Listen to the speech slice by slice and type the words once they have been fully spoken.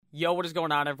Yo, what is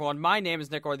going on, everyone? My name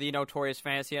is Nick, or the Notorious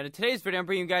Fantasy, and in today's video, I'm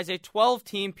bringing you guys a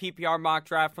 12-team PPR mock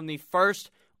draft from the first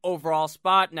overall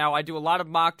spot. Now, I do a lot of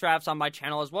mock drafts on my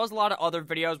channel, as well as a lot of other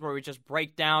videos where we just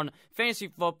break down fantasy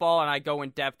football, and I go in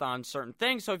depth on certain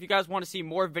things. So if you guys want to see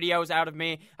more videos out of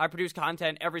me, I produce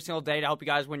content every single day to help you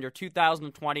guys win your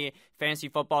 2020 Fantasy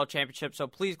Football Championship. So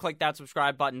please click that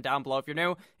subscribe button down below if you're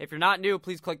new. If you're not new,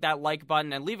 please click that like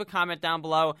button and leave a comment down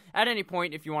below at any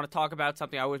point if you want to talk about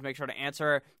something. I always make sure to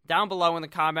answer down below in the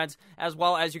comments, as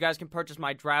well as you guys can purchase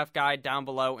my draft guide down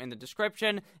below in the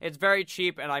description. It's very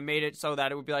cheap, and I made it so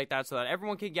that it would be like that so that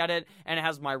everyone can get it, and it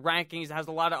has my rankings. It has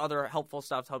a lot of other helpful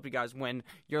stuff to help you guys win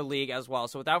your league as well.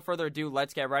 So without further ado,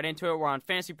 let's get right into it. We're on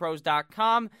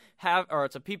fantasypros.com.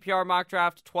 It's a PPR mock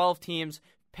draft, 12 teams.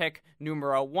 Pick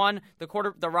numero 1.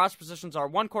 The roster positions are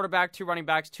 1 quarterback, 2 running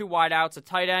backs, 2 wideouts, a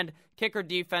tight end, kicker,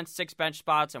 defense, 6 bench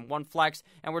spots, and 1 flex.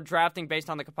 And we're drafting based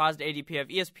on the composite ADP of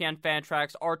ESPN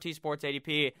Fantrax, RT Sports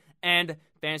ADP, and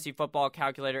Fantasy Football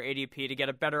Calculator ADP to get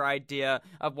a better idea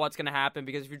of what's going to happen,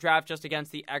 because if you draft just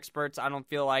against the experts, I don't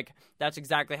feel like that's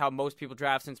exactly how most people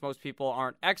draft, since most people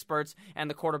aren't experts, and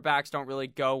the quarterbacks don't really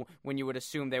go when you would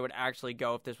assume they would actually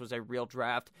go if this was a real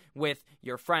draft with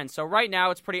your friends. So right now,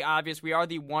 it's pretty obvious. We are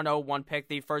the 101 pick,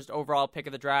 the first overall pick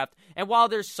of the draft, and while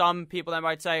there's some people that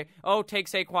might say, oh, take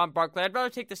Saquon Barkley, I'd rather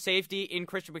take the safety in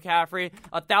Christian McCaffrey.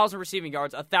 1,000 receiving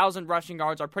yards, 1,000 rushing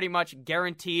yards are pretty much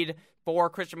guaranteed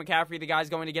for Christian McCaffrey. The guy's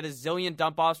going to get a zillion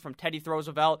dump-offs from Teddy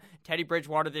Roosevelt, Teddy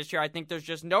Bridgewater this year. I think there's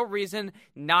just no reason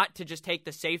not to just take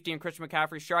the safety in Christian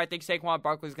McCaffrey. Sure, I think Saquon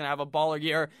Barkley is going to have a baller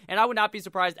year, and I would not be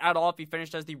surprised at all if he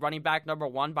finished as the running back number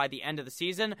 1 by the end of the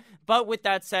season. But with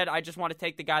that said, I just want to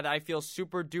take the guy that I feel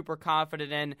super-duper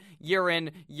confident in,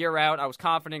 year out. I was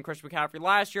confident in Christian McCaffrey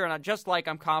last year, and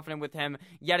I'm confident with him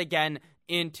yet again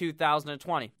in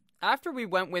 2020. After we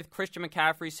went with Christian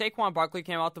McCaffrey, Saquon Barkley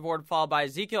came off the board, followed by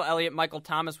Ezekiel Elliott, Michael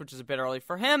Thomas, which is a bit early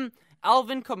for him,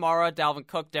 Alvin Kamara, Dalvin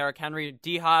Cook, Derrick Henry,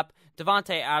 D-Hop,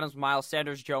 Devontae Adams, Miles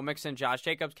Sanders, Joe Mixon, Josh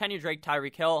Jacobs, Kenny Drake,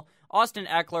 Tyreek Hill, Austin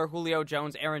Eckler, Julio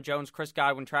Jones, Aaron Jones, Chris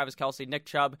Godwin, Travis Kelce, Nick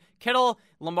Chubb, Kittle,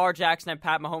 Lamar Jackson, and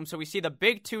Pat Mahomes. So we see the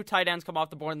big 2 tight ends come off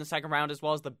the board in the second round, as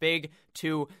well as the big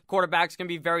 2 quarterbacks. Going to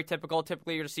be very typical.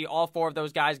 Typically, you're going to see all 4 of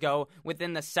those guys go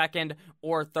within the second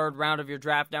or third round of your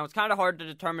draft. Now, it's kind of hard to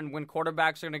determine when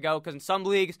quarterbacks are going to go, because in some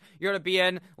leagues, you're going to be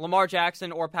in Lamar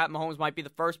Jackson or Pat Mahomes might be the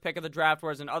first pick of the draft,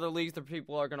 whereas in other leagues, the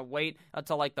people are going to wait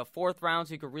until like the 4th round,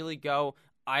 so you could really go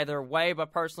either way.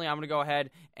 But personally, I'm going to go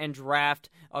ahead and draft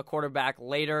a quarterback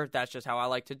later. That's just how I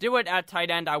like to do it. At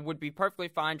tight end, I would be perfectly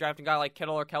fine drafting a guy like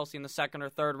Kittle or Kelce in the 2nd or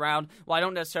 3rd round. Well, I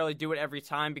don't necessarily do it every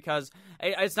time, because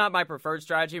it's not my preferred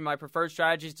strategy. My preferred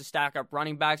strategy is to stack up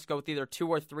running backs, go with either 2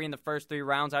 or 3 in the first 3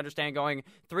 rounds. I understand going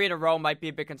 3 in a row might be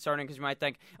a bit concerning, because you might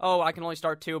think, oh, I can only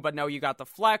start 2, but no, you got the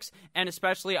flex. And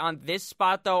especially on this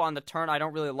spot, though, on the turn, I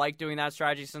don't really like doing that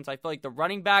strategy, since I feel like the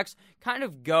running backs kind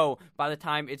of go by the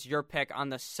time it's your pick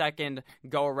on the second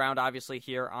go around, obviously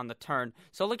here on the turn.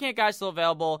 So looking at guys still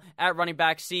available at running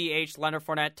back, CEH, Leonard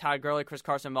Fournette, Todd Gurley, Chris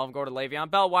Carson, Melvin Gordon,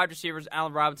 Le'Veon Bell. Wide receivers,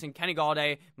 Allen Robinson, Kenny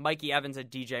Golladay, Mikey Evans, and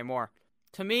DJ Moore.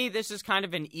 To me, this is kind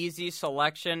of an easy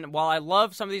selection. While I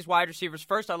love some of these wide receivers,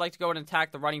 first I'd like to go and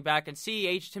attack the running back, and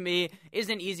CEH to me is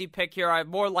an easy pick here. I'd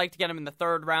more like to get him in the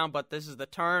 3rd round, but this is the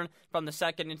turn from the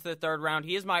 2nd into the 3rd round.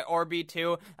 He is my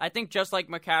RB2. I think just like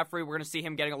McCaffrey, we're going to see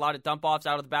him getting a lot of dump-offs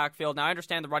out of the backfield. Now, I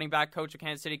understand the running back coach of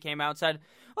Kansas City came out and said,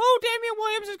 oh, Damian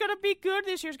Williams is going to be good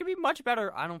this year. It's going to be much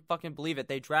better. I don't fucking believe it.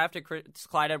 They drafted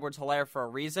Clyde Edwards-Helaire for a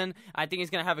reason. I think he's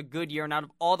going to have a good year, and out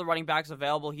of all the running backs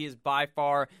available, he is by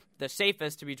far the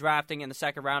safest to be drafting in the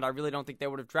 2nd round. I really don't think they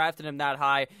would have drafted him that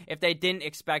high if they didn't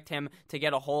expect him to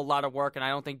get a whole lot of work, and I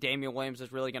don't think Damian Williams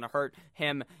is really going to hurt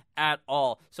him at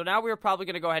all. So now we're probably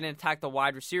going to go ahead and attack the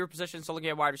wide receiver position. So looking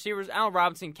at wide receivers, Allen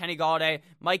Robinson, Kenny Golladay,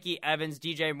 Mikey Evans,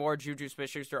 DJ Moore, Juju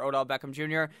Smith-Schuster, Odell Beckham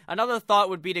Jr. Another thought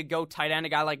would be to go tight end, a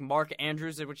guy like Mark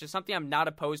Andrews, which is something I'm not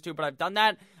opposed to, but I've done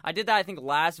that. I did that, I think,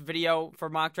 last video for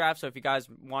mock drafts, so if you guys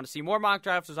want to see more mock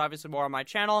drafts, there's obviously more on my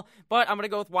channel, but I'm going to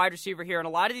go with wide receiver here, and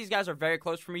a lot of these guys are very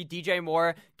close for me. DJ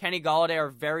Moore, Kenny Golladay are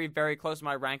very, very close to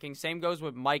my ranking. Same goes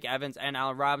with Mike Evans and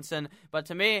Allen Robinson, but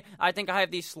to me, I think I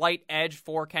have the slight edge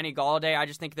for Kenny Golladay. I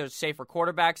just think there's a safer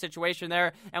quarterback situation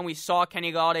there, and we saw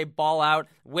Kenny Golladay ball out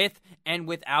with and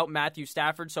without Matthew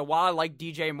Stafford. So while I like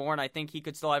DJ Moore, and I think he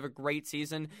could still have a great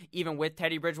season, even with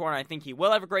Teddy Bridgewater, and I think he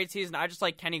will have a great season, I just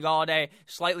like Kenny Golladay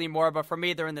slightly more, but for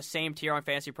me, they're in the same tier on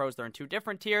Fantasy Pros. They're in 2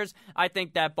 different tiers. I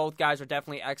think that both guys are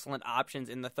definitely excellent options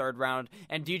in the 3rd round,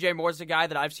 and DJ Moore's a guy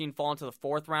that I've seen fall into the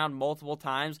 4th round multiple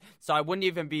times, so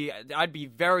I'd be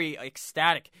very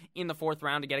ecstatic in the 4th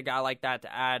round to get a guy like that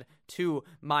to add to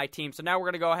my team. So now we're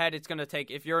going to go ahead. It's going to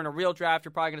take, if you're in a real draft,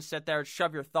 you're probably going to sit there and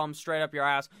shove your thumb straight up your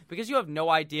ass because you have no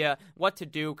idea what to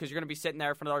do because you're going to be sitting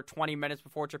there for another 20 minutes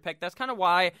before it's your pick. That's kind of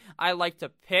why I like to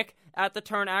pick at the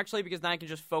turn, actually, because then I can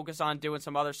just focus on doing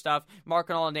some other stuff,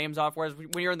 marking all the names off, whereas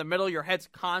when you're in the middle, your head's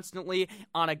constantly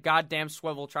on a goddamn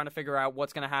swivel trying to figure out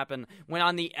what's going to happen. When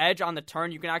on the edge, on the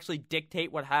turn, you can actually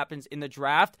dictate what happens in the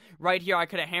draft. Right here, I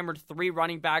could have hammered 3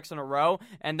 running backs in a row,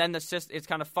 and then it's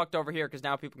kind of fucked over here because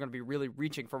now people are going to be really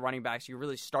reaching for running backs. You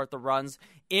really start the runs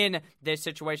in this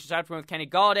situation. So I have to win with Kenny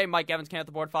Golladay, Mike Evans came off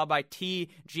the board, followed by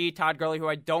T.G. Todd Gurley, who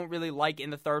I don't really like in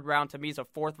the 3rd round. To me, he's a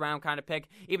 4th round kind of pick,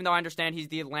 even though I understand he's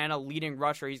the Atlanta leading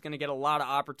rusher. He's going to get a lot of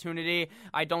opportunity.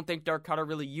 I don't think Dirk Cutter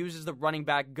really uses the running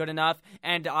back good enough,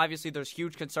 and obviously there's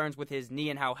huge concerns with his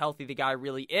knee and how healthy the guy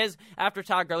really is. After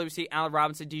Todd Gurley, we see Allen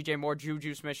Robinson, DJ Moore,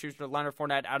 Juju Smith-Schuster, Leonard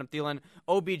Fournette, Adam Thielen,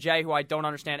 OBJ, who I don't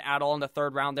understand at all in the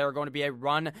 3rd round. They're going to be a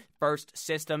run-first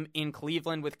system in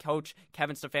Cleveland with Coach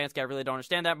Kevin Stefanski. I really don't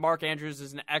understand that. Mark Andrews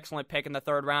is an excellent pick in the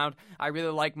 3rd round. I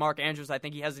really like Mark Andrews. I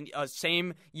think he has a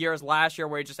same year as last year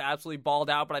where he just absolutely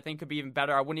balled out, but I think could be even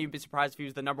better. I wouldn't even be surprised if he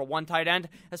was the number 1 tight end,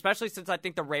 especially since I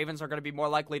think the Ravens are going to be more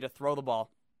likely to throw the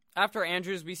ball. After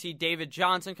Andrews, we see David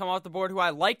Johnson come off the board, who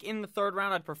I like in the 3rd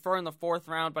round. I'd prefer in the 4th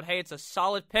round, but hey, it's a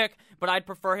solid pick, but I'd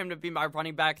prefer him to be my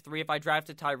running back 3. If I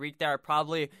drafted Tyreek there, I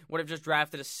probably would have just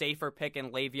drafted a safer pick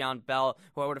in Le'Veon Bell,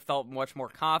 who I would have felt much more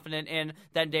confident in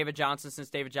than David Johnson, since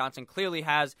David Johnson clearly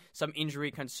has some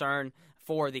injury concern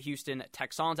for the Houston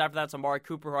Texans. After that, it's Amari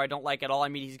Cooper, who I don't like at all. I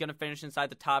mean, he's going to finish inside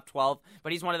the top 12,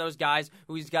 but he's one of those guys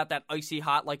who's got that icy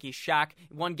hot like he's Shaq.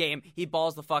 One game, he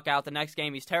balls the fuck out. The next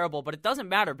game, he's terrible, but it doesn't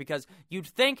matter because you'd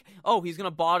think, oh, he's going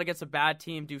to ball out against a bad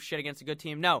team, do shit against a good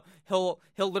team. No, he'll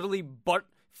literally butt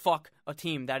fuck a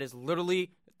team that is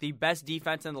literally the best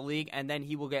defense in the league, and then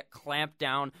he will get clamped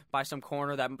down by some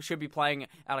corner that should be playing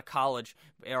out of college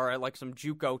or like some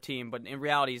JUCO team, but in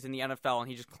reality he's in the NFL, and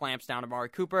he just clamps down Amari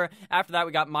Cooper. After that,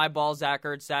 we got my ball, Zach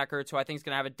Ertz, who I think is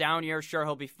going to have a down year. Sure,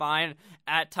 he'll be fine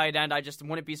at tight end. I just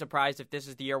wouldn't be surprised if this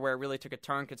is the year where it really took a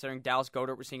turn, considering Dallas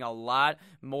Goedert. We're seeing a lot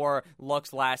more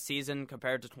looks last season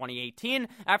compared to 2018.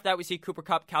 After that, we see Cooper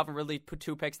Kupp, Calvin Ridley,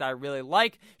 2 picks that I really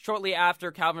like. Shortly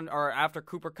after after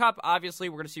Cooper Kupp, obviously,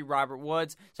 we're going to see Robert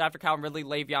Woods. So after Calvin Ridley,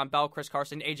 Le'Veon Bell, Chris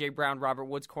Carson, A.J. Brown, Robert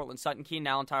Woods, Cortland Sutton, Keenan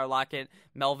Allen, Tyler Lockett,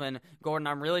 Melvin Gordon.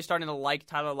 I'm really starting to like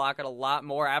Tyler Lockett a lot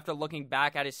more. After looking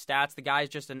back at his stats, the guy is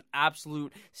just an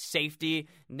absolute safety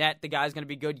net. The guy's going to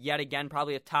be good yet again,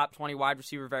 probably a top 20 wide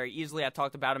receiver very easily. I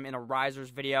talked about him in a Risers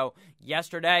video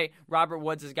yesterday. Robert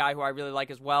Woods is a guy who I really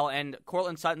like as well, and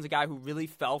Cortland Sutton's a guy who really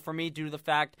fell for me due to the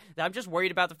fact that I'm just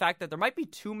worried about the fact that there might be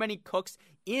too many cooks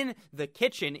in the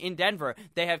kitchen in Denver.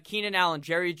 They have Keenan Allen,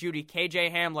 Jerry Jeudy,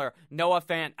 KJ Hamler, Noah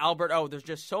Fant, Albert O. There's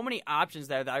just so many options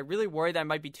there that I really worry that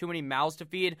might be too many mouths to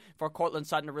feed for Cortland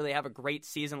Sutton to really have a great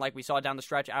season like we saw down the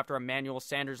stretch after Emmanuel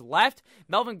Sanders left.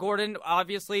 Melvin Gordon,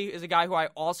 obviously, is a guy who I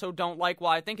also don't like.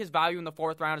 While I think his value in the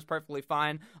 4th round is perfectly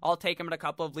fine, I'll take him in a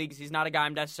couple of leagues. He's not a guy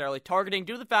I'm necessarily targeting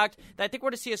due to the fact that I think we're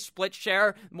going to see a split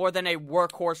share more than a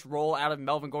workhorse role out of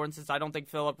Melvin Gordon, since I don't think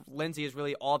Philip Lindsay is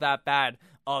really all that bad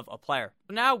of a player.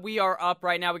 Now we are up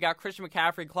right now. We got Christian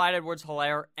McCaffrey, Clyde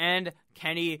Edwards-Helaire, and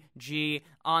Kenny G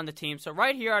on the team. So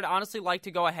right here, I'd honestly like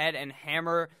to go ahead and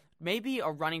hammer maybe a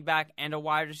running back and a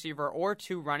wide receiver or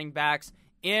 2 running backs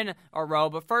in a row.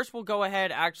 But first, we'll go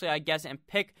ahead, actually, I guess, and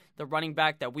pick the running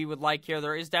back that we would like here.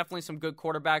 There is definitely some good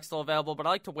quarterbacks still available, but I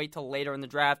like to wait till later in the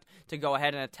draft to go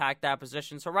ahead and attack that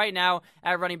position. So right now,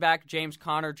 at running back, James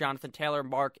Conner, Jonathan Taylor,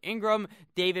 Mark Ingram,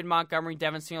 David Montgomery,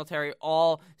 Devin Singletary,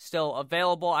 all still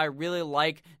available. I really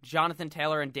like Jonathan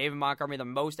Taylor and David Montgomery the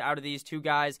most out of these 2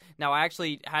 guys. Now, I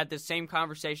actually had this same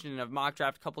conversation in a mock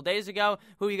draft a couple days ago.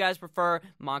 Who you guys prefer,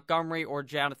 Montgomery or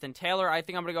Jonathan Taylor? I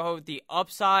think I'm going to go with the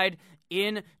upside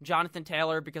in Jonathan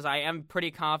Taylor because I am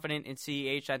pretty confident in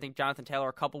CEH. I think Jonathan Taylor,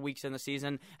 a couple weeks in the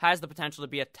season, has the potential to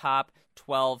be a top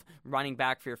 12 running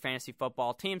back for your fantasy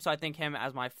football team. So I think him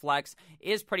as my flex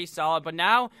is pretty solid. But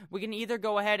now we can either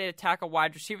go ahead and attack a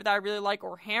wide receiver that I really like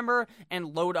or hammer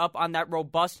and load up on that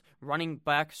robust running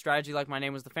back strategy like my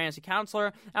name was the fantasy counselor.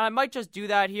 And I might just do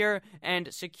that here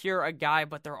and secure a guy.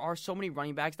 But there are so many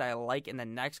running backs that I like in the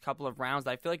next couple of rounds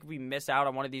that I feel like if we miss out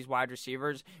on one of these wide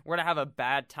receivers, we're going to have a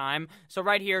bad time. So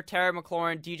right here, Terry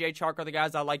McLaurin, DJ Chark are the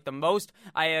guys I like the most.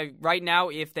 Right now,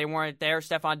 if they weren't there,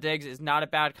 Stephon Diggs is not a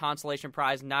bad consolation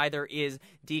prize. Neither is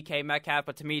DK Metcalf,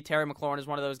 but to me, Terry McLaurin is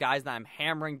one of those guys that I'm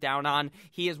hammering down on.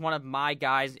 He is one of my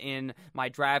guys in my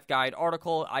draft guide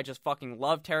article. I just fucking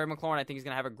love Terry McLaurin. I think he's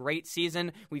going to have a great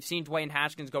season. We've seen Dwayne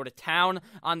Haskins go to town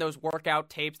on those workout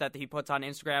tapes that he puts on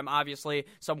Instagram. Obviously,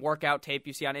 some workout tape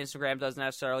you see on Instagram doesn't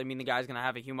necessarily mean the guy's going to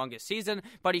have a humongous season,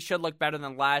 but he should look better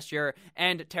than last year.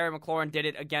 And Terry McLaurin did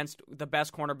it against the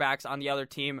best cornerbacks on the other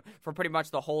team for pretty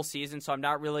much the whole season, so I'm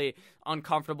not really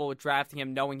uncomfortable with drafting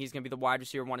him knowing he's going to be the wide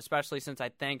receiver one, especially since I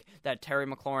think that Terry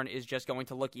McLaurin is just going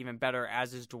to look even better,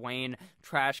 as is Dwayne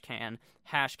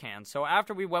Hashcan. So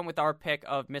after we went with our pick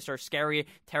of Mr. Scary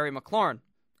Terry McLaurin,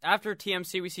 after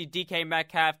TMC, we see DK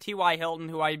Metcalf, T.Y. Hilton,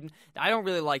 who I don't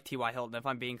really like T.Y. Hilton, if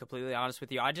I'm being completely honest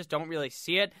with you. I just don't really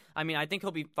see it. I mean, I think he'll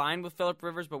be fine with Phillip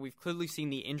Rivers, but we've clearly seen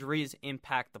the injuries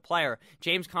impact the player.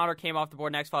 James Conner came off the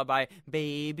board next, followed by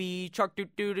Baby Chark,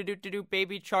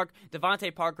 Baby Chark.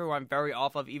 Devontae Parker, who I'm very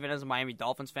off of, even as a Miami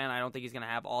Dolphins fan. I don't think he's going to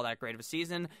have all that great of a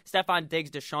season. Stephon Diggs,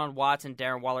 Deshaun Watson,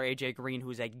 Darren Waller, A.J. Green,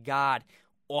 who's a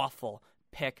god-awful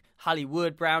pick.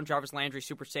 Hollywood Brown, Jarvis Landry,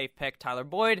 super safe pick. Tyler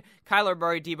Boyd, Kyler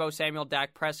Murray, Deebo Samuel,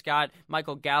 Dak Prescott,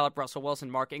 Michael Gallup, Russell Wilson,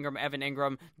 Mark Ingram, Evan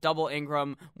Ingram, double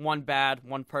Ingram, one bad,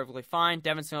 one perfectly fine.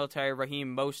 Devin Singletary,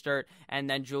 Raheem Mostert, and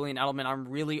then Julian Edelman. I'm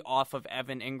really off of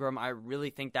Evan Ingram. I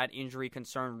really think that injury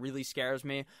concern really scares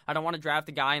me. I don't want to draft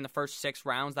a guy in the first 6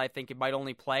 rounds that I think it might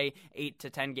only play 8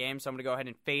 to 10 games, so I'm going to go ahead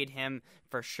and fade him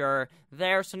for sure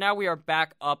there. So now we are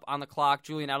back up on the clock.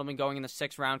 Julian Edelman going in the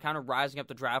 6th round, kind of rising up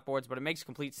the draft boards, but it makes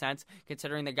complete sense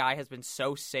considering the guy has been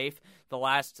so safe the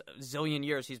last zillion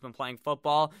years he's been playing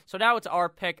football. So now it's our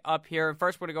pick up here.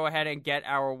 First, we're going to go ahead and get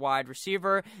our wide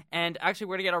receiver. And actually,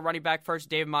 we're going to get our running back first,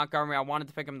 David Montgomery. I wanted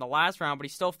to pick him in the last round, but he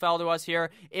still fell to us here.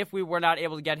 If we were not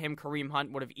able to get him, Kareem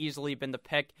Hunt would have easily been the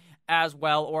pick as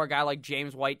well, or a guy like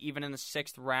James White, even in the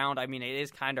 6th round. I mean, it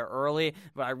is kind of early,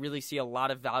 but I really see a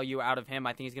lot of value out of him.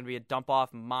 I think he's going to be a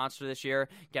dump-off monster this year,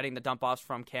 getting the dump-offs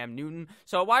from Cam Newton.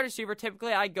 So a wide receiver,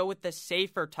 typically I go with the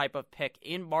safer type of pick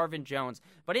in Marvin Jones.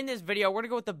 But in this video, we're going to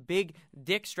go with the big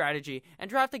dick strategy and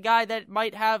draft a guy that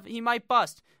he might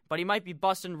bust, but he might be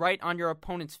busting right on your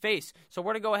opponent's face. So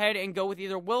we're going to go ahead and go with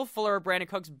either Will Fuller or Brandin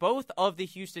Cooks, both of the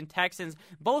Houston Texans,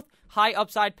 both high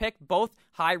upside pick, both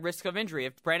high risk of injury.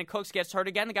 If Brandin Cooks gets hurt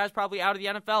again, the guy's probably out of the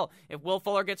NFL. If Will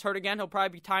Fuller gets hurt again, he'll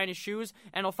probably be tying his shoes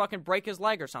and he'll fucking break his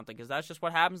leg or something, because that's just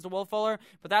what happens to Will Fuller.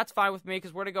 But that's fine with me,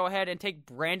 because we're going to go ahead and take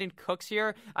Brandin Cooks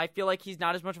here. I feel like he's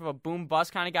not as much of a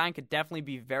boom-bust kind of guy and could definitely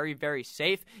be very, very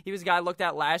safe. He was a guy I looked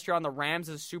at last year on the Rams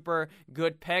as a super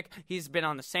good pick. He's been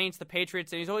on the Saints, the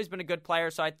Patriots, and he's always been a good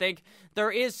player. So I think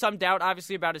there is some doubt,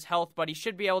 obviously, about his health, but he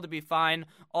should be able to be fine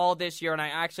all this year. And I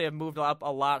actually have moved up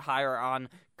a lot higher on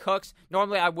Cooks.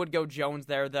 Normally, I would go Jones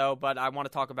there, though, but I want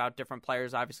to talk about different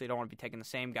players. Obviously, I don't want to be taking the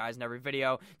same guys in every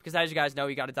video, because as you guys know,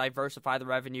 you got to diversify the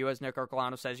revenue. As Nick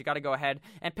Ercolano says, you got to go ahead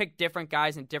and pick different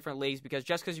guys in different leagues, because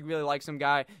just because you really like some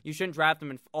guy, you shouldn't draft him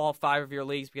in all 5 of your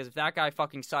leagues, because if that guy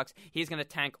fucking sucks, he's going to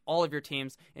tank all of your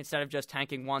teams instead of just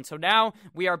tanking one. So now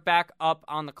we are back up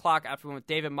on the clock after we went with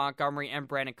David Montgomery and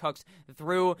Brandin Cooks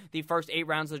through the first 8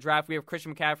 rounds of the draft. We have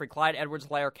Christian McCaffrey, Clyde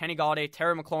Edwards-Helaire, Kenny Golladay,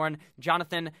 Terry McLaurin,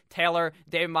 Jonathan Taylor,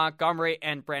 David Montgomery,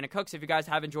 and Brandin Cooks. If you guys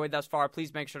have enjoyed thus far,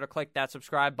 please make sure to click that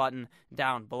subscribe button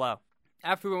down below.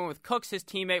 After we went with Cooks, his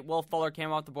teammate Will Fuller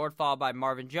came off the board, followed by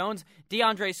Marvin Jones,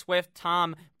 DeAndre Swift,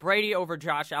 Tom Brady over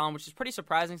Josh Allen, which is pretty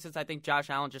surprising since I think Josh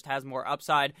Allen just has more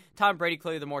upside. Tom Brady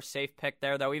clearly the more safe pick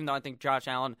there, though, even though I think Josh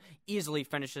Allen easily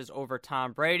finishes over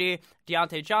Tom Brady.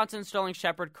 Deontay Johnson, Sterling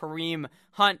Shepard, Kareem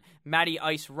Hunt, Matty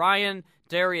Ice Ryan,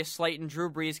 Darius Slayton, Drew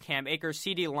Brees, Cam Akers,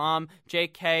 CeeDee Lamb,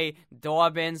 J.K.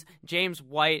 Dobbins, James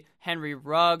White, Henry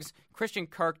Ruggs, Christian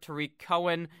Kirk, Tariq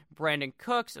Cohen,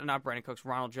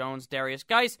 Ronald Jones, Darius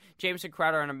Geis, Jameson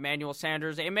Crowder, and Emmanuel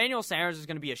Sanders. Emmanuel Sanders is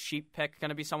going to be a sheep pick, going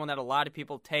to be someone that a lot of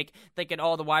people take, thinking,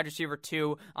 oh, the wide receiver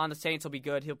 2 on the Saints will be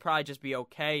good. He'll probably just be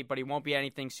okay, but he won't be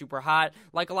anything super hot,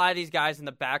 like a lot of these guys in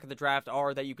the back of the draft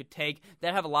are that you could take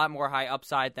that have a lot more high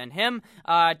upside than him.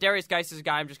 Darius Geis is a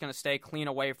guy I'm just going to stay clean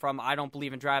away from. I don't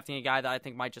believe in drafting a guy that I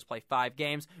think might just play 5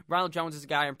 games. Ronald Jones is a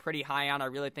guy I'm pretty high on. I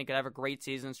really think could have a great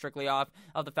season, strictly off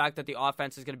of the fact that the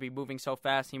offense is going to be moving so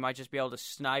fast. He might just be able to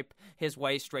snipe his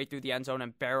way straight through the end zone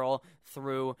and barrel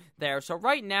through there. So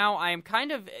right now, I am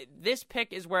this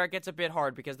pick is where it gets a bit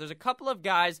hard, because there's a couple of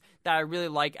guys that I really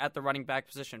like at the running back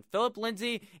position. Phillip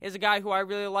Lindsay is a guy who I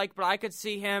really like, but I could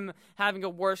see him having a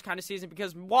worse kind of season,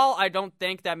 because while I don't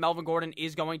think that Melvin Gordon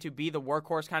is going to be the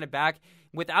workhorse kind of back,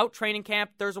 without training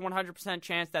camp, there's a 100% 50%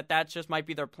 chance that just might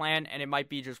be their plan, and it might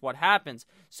be just what happens.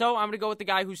 So I'm going to go with the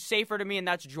guy who's safer to me, and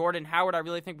that's Jordan Howard. I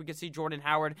really think we could see Jordan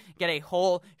Howard get a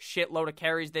whole shitload of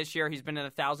carries this year. He's been an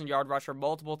 1,000-yard rusher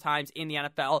multiple times in the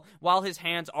NFL. While his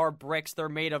hands are bricks, they're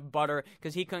made of butter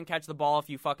because he couldn't catch the ball if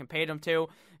you fucking paid him to.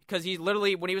 Because he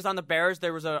literally, when he was on the Bears,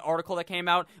 there was an article that came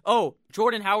out,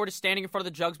 Jordan Howard is standing in front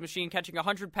of the jugs machine catching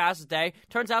 100 passes a day.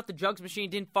 Turns out the jugs machine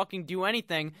didn't fucking do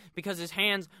anything because his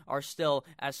hands are still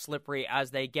as slippery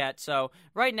as they get. So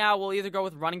right now, we'll either go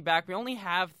with running back. We only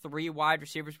have 3 wide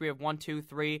receivers. We have 1, 2,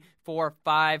 3, 4,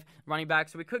 5 running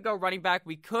backs. So we could go running back.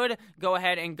 We could go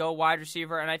ahead and go wide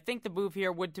receiver. And I think the move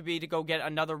here would be to go get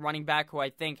another running back who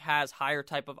I think has higher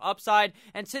type of upside.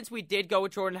 And since we did go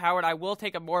with Jordan Howard, I will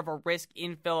take more of a risk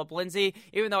in Phillip Lindsay.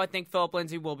 Even though I think Phillip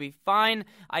Lindsay will be fine,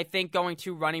 I think going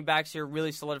 2 running backs here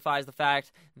really solidifies the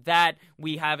fact that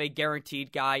we have a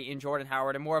guaranteed guy in Jordan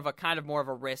Howard and more of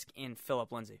a risk in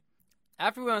Phillip Lindsay.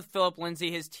 After we went with Phillip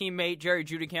Lindsay, his teammate Jerry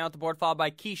Jeudy came out the board, followed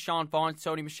by Keyshawn Vaughn,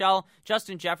 Sony Michel,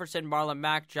 Justin Jefferson, Marlon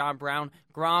Mack, John Brown,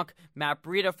 Gronk, Matt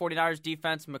Breida, 49ers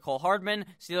defense, McCole Hardman,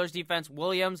 Steelers defense,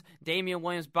 Williams, Damian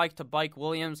Williams, bike-to-bike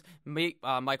Williams,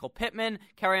 Michael Pittman,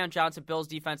 Kerryon Johnson, Bills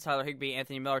defense, Tyler Higbee,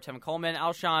 Anthony Miller, Tevin Coleman,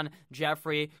 Alshon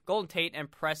Jeffrey, Golden Tate, and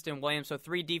Preston Williams. So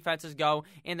 3 defenses go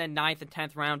in the 9th and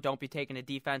 10th round. Don't be taking a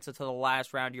defense until the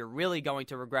last round. You're really going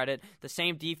to regret it. The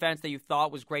same defense that you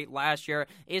thought was great last year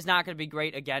is not going to be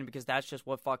great again because that's just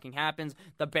what fucking happens.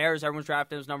 The Bears, everyone's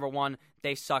drafted as number 1.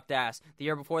 They sucked ass. The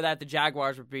year before that, the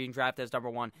Jaguars were being drafted as number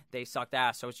 1. They sucked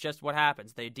ass. So it's just what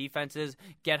happens. The defenses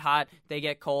get hot, they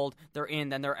get cold, they're in,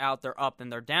 then they're out, they're up, then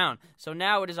they're down. So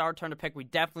now it is our turn to pick. We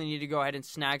definitely need to go ahead and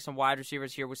snag some wide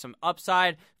receivers here with some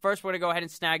upside. First, we're going to go ahead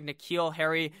and snag N'Keal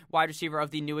Harry, wide receiver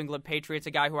of the New England Patriots,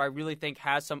 a guy who I really think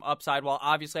has some upside. While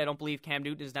obviously I don't believe Cam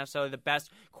Newton is necessarily the best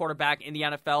quarterback in the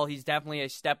NFL, he's definitely a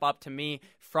step up to me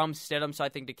from Stidham, so I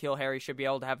think N'Keal Harry should be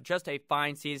able to have just a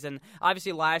fine season.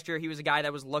 Obviously, last year he was a guy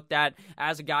that was looked at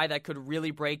as a guy that could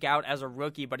really break out as a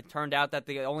rookie, but it turned out that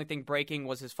the only thing breaking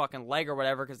was his fucking leg or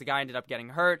whatever because the guy ended up getting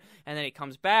hurt, and then he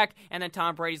comes back, and then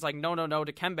Tom Brady's like, no,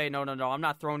 Dikembe, no, I'm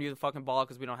not throwing you the fucking ball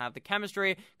because we don't have the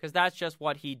chemistry, because that's just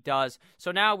what he does.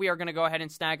 So now we are going to go ahead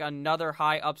and snag another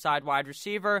high upside wide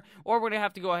receiver, or we're going to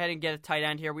have to go ahead and get a tight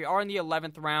end here. We are in the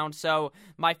 11th round, so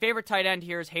my favorite tight end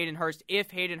here is Hayden Hurst.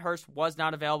 If Hayden Hurst was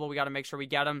not available, we got to make sure we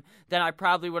get him. Then I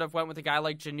probably would have went with a guy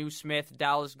like Jonnu Smith,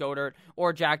 Dallas Goedert,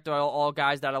 or Jack Doyle, all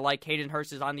guys that I like. Hayden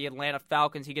Hurst is on the Atlanta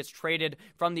Falcons. He gets traded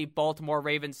from the Baltimore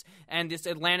Ravens, and this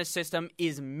Atlanta system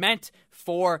is meant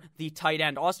for the tight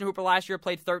end. Austin Hooper last year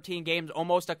played 13 games,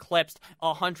 almost eclipsed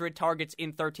 100 targets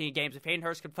in 13 games. If Hayden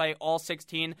Hurst could play all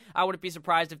 16, I wouldn't be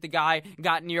surprised if the guy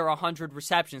got near 100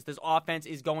 receptions. This offense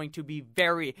is going to be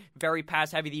very, very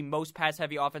pass-heavy, the most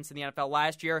pass-heavy offense in the NFL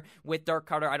last year with Dirk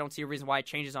Cutter. I don't see a reason why it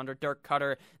changes under Dirk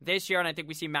Cutter this year, and I think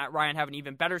we see Matt Ryan have an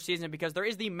even better season because there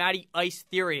is the Matty Ice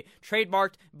theory,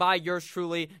 trademarked by yours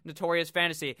truly, Notorious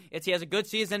Fantasy. He has a good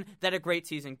season, then a great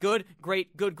season. Good,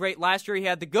 great, good, great. Last year he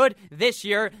had the good. This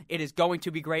year it is going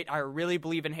to be great. I really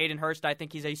believe in Hayden Hurst. I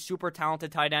think he's a super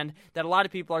talented tight end that a lot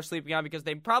of people are sleeping on because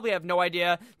they probably have no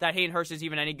idea that Hayden Hurst is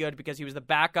even any good because he was the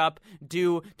backup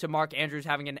due to Mark Andrews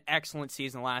having an excellent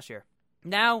season last year.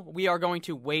 Now we are going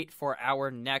to wait for our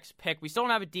next pick. We still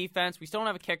don't have a defense. We still don't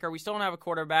have a kicker. We still don't have a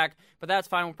quarterback, but that's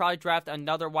fine. We'll probably draft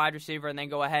another wide receiver and then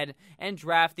go ahead and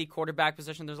draft the quarterback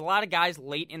position. There's a lot of guys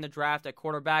late in the draft at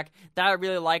quarterback that I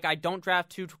really like. I don't draft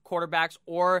 2 quarterbacks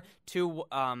or 2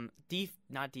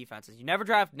 not defenses. You never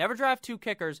draft 2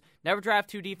 kickers, never draft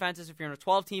 2 defenses. If you're in a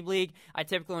 12-team league, I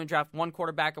typically only draft 1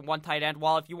 quarterback and 1 tight end.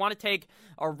 While if you want to take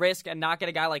a risk and not get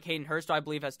a guy like Hayden Hurst, who I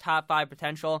believe has top 5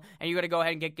 potential, and you're going to go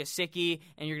ahead and get Gesicki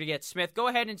and you're going to get Smith, go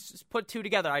ahead and put 2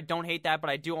 together. I don't hate that, but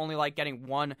I do only like getting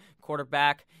 1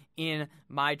 quarterback in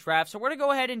my draft. So we're going to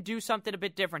go ahead and do something a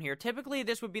bit different here. Typically,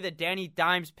 this would be the Danny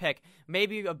Dimes pick,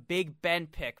 maybe a Big Ben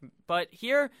pick. But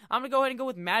here, I'm going to go ahead and go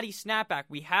with Matty Snapback.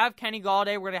 We have Kenny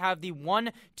Golladay. We're going to have the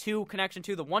 1-2 connection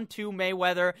to the 1-2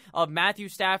 Mayweather of Matthew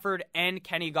Stafford and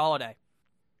Kenny Golladay.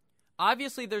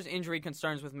 Obviously, there's injury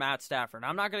concerns with Matt Stafford.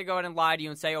 I'm not going to go ahead and lie to you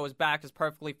and say, his back is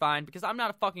perfectly fine, because I'm not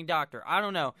a fucking doctor. I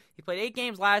don't know. He played 8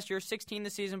 games last year, 16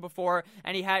 the season before,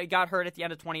 and he got hurt at the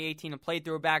end of 2018 and played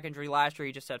through a back injury last year.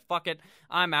 He just said, fuck it,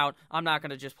 I'm out. I'm not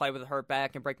going to just play with a hurt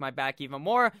back and break my back even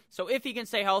more. So if he can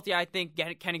stay healthy, I think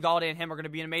Kenny Golladay and him are going to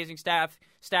be an amazing stack.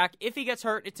 If he gets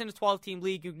hurt, it's in a 12-team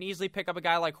league. You can easily pick up a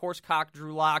guy like Horsecock,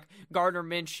 Drew Lock, Gardner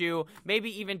Minshew,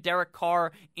 maybe even Derek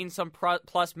Carr in some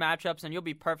plus matchups, and you'll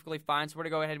be perfectly fine. So we're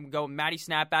going to go ahead and go Matty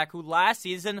Snapback, who last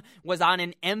season was on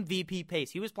an MVP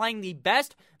pace. He was playing the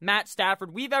best Matt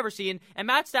Stafford we've ever seen, and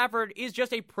Matt Stafford is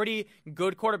just a pretty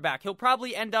good quarterback. He'll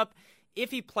probably end up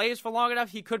if he plays for long enough,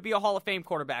 he could be a Hall of Fame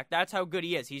quarterback. That's how good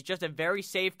he is. He's just a very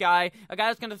safe guy, a guy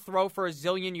that's going to throw for a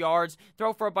zillion yards,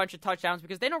 throw for a bunch of touchdowns,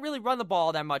 because they don't really run the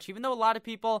ball that much. Even though a lot of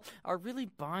people are really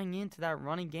buying into that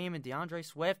running game and DeAndre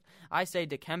Swift, I say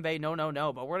Dikembe,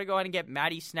 no. But we're going to go ahead and get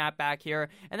Matty Snap back here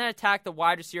and then attack the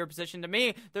wide receiver position. To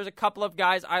me, there's a couple of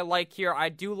guys I like here. I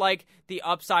do like the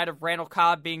upside of Randall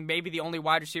Cobb being maybe the only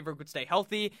wide receiver who could stay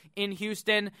healthy in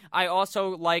Houston. I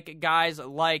also like guys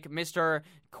like Mr.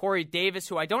 Corey Davis,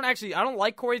 who I don't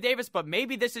like Corey Davis, but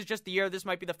maybe this is just the year. This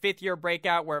might be the 5th year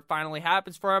breakout where it finally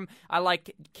happens for him. I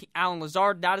like Alan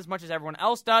Lazard, not as much as everyone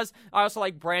else does. I also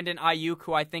like Brandon Ayuk,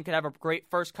 who I think could have a great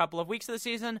first couple of weeks of the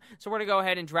season. So we're going to go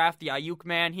ahead and draft the Ayuk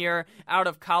man here. Out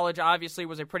of college, obviously,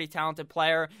 was a pretty talented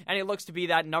player, and he looks to be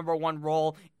that number one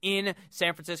role in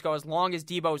San Francisco. As long as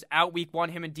Debo's out week 1,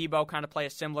 him and Debo kind of play a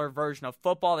similar version of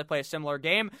football. They play a similar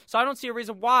game. So I don't see a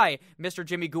reason why Mr.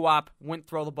 Jimmy Guap wouldn't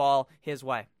throw the ball his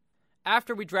way.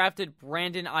 After we drafted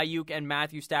Brandon Ayuk and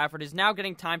Matthew Stafford, is now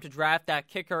getting time to draft that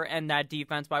kicker and that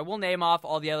defense. But I will name off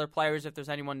all the other players if there's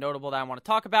anyone notable that I want to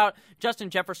talk about. Justin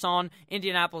Jefferson,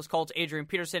 Indianapolis Colts, Adrian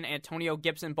Peterson, Antonio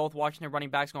Gibson, both Washington running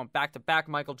backs going back-to-back.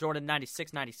 Michael Jordan,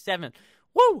 96, 97.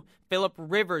 Woo! Phillip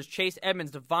Rivers, Chase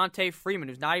Edmonds, Devontae Freeman,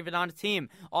 who's not even on the team,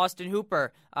 Austin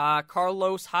Hooper,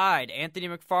 Carlos Hyde, Anthony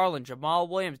McFarland, Jamal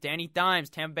Williams, Danny Dimes,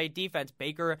 Tampa Bay defense,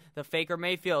 Baker the Faker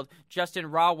Mayfield, Justin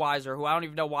Rawheiser, who I don't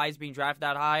even know why he's being drafted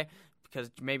that high, because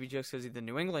maybe just because he's the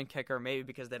New England kicker, maybe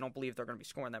because they don't believe they're going to be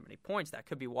scoring that many points. That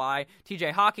could be why.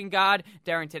 TJ Hawkingod,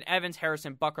 Darrington Evans,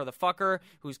 Harrison Bucker the fucker,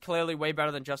 who's clearly way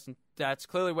better than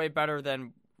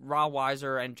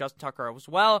Rawheiser and Justin Tucker as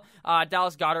well.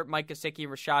 Dallas Goedert, Mike Gesicki,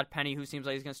 Rashad Penny, who seems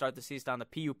like he's going to start the season on the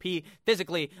PUP,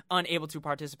 physically unable to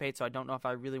participate, so I don't know if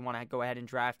I really want to go ahead and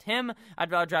draft him.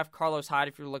 I'd rather draft Carlos Hyde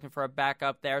if you're looking for a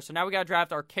backup there. So now we got to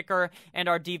draft our kicker and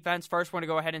our defense. First, we're going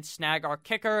to go ahead and snag our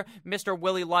kicker, Mr.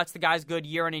 Willie Lutz. The guy's good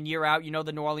year in and year out. You know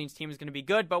the New Orleans team is going to be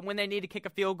good, but when they need to kick a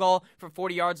field goal from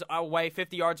 40 yards away,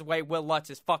 50 yards away, Will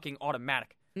Lutz is fucking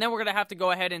automatic. And then we're going to have to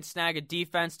go ahead and snag a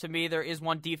defense. To me, there is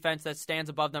one defense that stands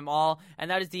above them all,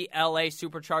 and that is the LA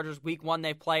Superchargers. Week 1,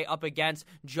 they play up against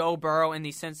Joe Burrow and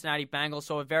the Cincinnati Bengals,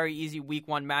 so a very easy Week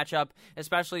 1 matchup,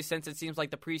 especially since it seems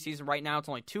like the preseason right now, it's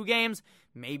only 2 games.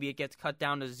 Maybe it gets cut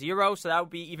down to 0, so that would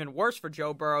be even worse for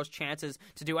Joe Burrow's chances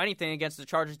to do anything against the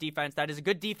Chargers defense. That is a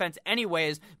good defense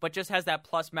anyways, but just has that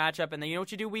plus matchup. And then you know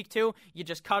what you do Week 2? You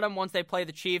just cut them once they play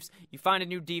the Chiefs. You find a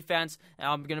new defense.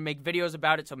 I'm going to make videos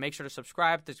about it, so make sure to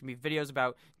subscribe. There's going to be videos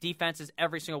about defenses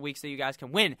every single week so you guys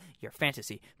can win your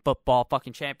fantasy football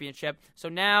fucking championship. So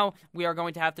now we are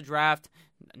going to have to draft.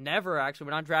 We're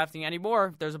not drafting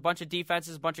anymore. There's a bunch of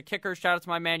defenses, a bunch of kickers. Shout out to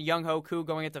my man Young Ho Koo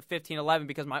going into 15-11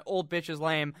 because my old bitch is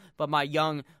lame, but my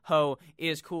Young Ho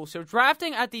is cool. So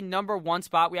drafting at the number 1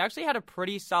 spot, we actually had a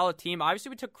pretty solid team. Obviously,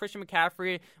 we took Christian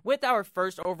McCaffrey with our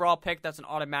first overall pick. That's an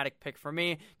automatic pick for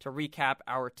me to recap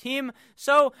our team.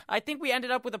 So I think we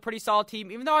ended up with a pretty solid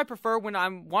team, even though I prefer when I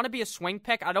want to be a swing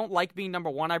pick. I don't like being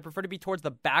number 1. I prefer to be towards the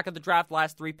back of the draft,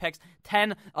 last 3 picks,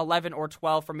 10, 11, or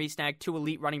 12 for me. Snag 2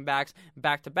 elite running backs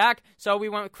back-to-back. So we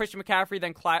went with Christian McCaffrey,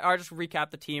 then Clyde. I'll just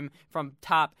recap the team from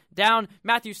top down.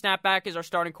 Matthew Snapback is our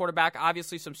starting quarterback.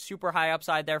 Obviously, some super high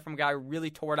upside there from a guy who really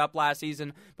tore it up last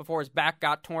season before his back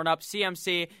got torn up.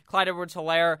 CMC, Clyde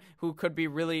Edwards-Helaire, who could be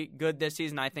really good this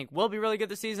season. I think will be really good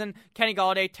this season. Kenny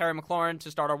Golladay, Terry McLaurin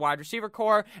to start our wide receiver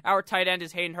core. Our tight end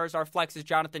is Hayden Hurst. Our flex is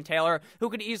Jonathan Taylor, who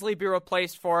could easily be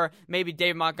replaced for maybe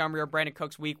Dave Montgomery or Brandon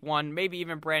Cooks week 1, maybe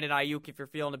even Brandon Ayuk if you're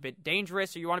feeling a bit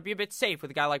dangerous or you want to be a bit safe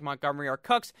with a guy like Montgomery or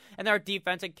Cooks. And our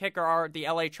defense and kicker are the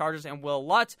LA Chargers and Will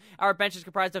Lutz. Our bench is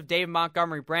comprised of Dave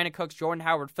Montgomery, Brandon Cooks, Jordan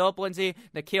Howard, Phillip Lindsay,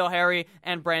 N'Keal Harry,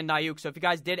 and Brandon Ayuk. So if you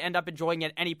guys did end up enjoying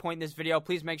at any point in this video,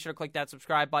 please make sure to click that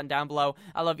subscribe button down below.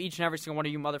 I love each and every single one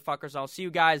of you motherfuckers. I'll see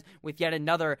you guys with yet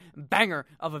another banger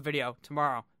of a video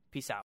tomorrow. Peace out.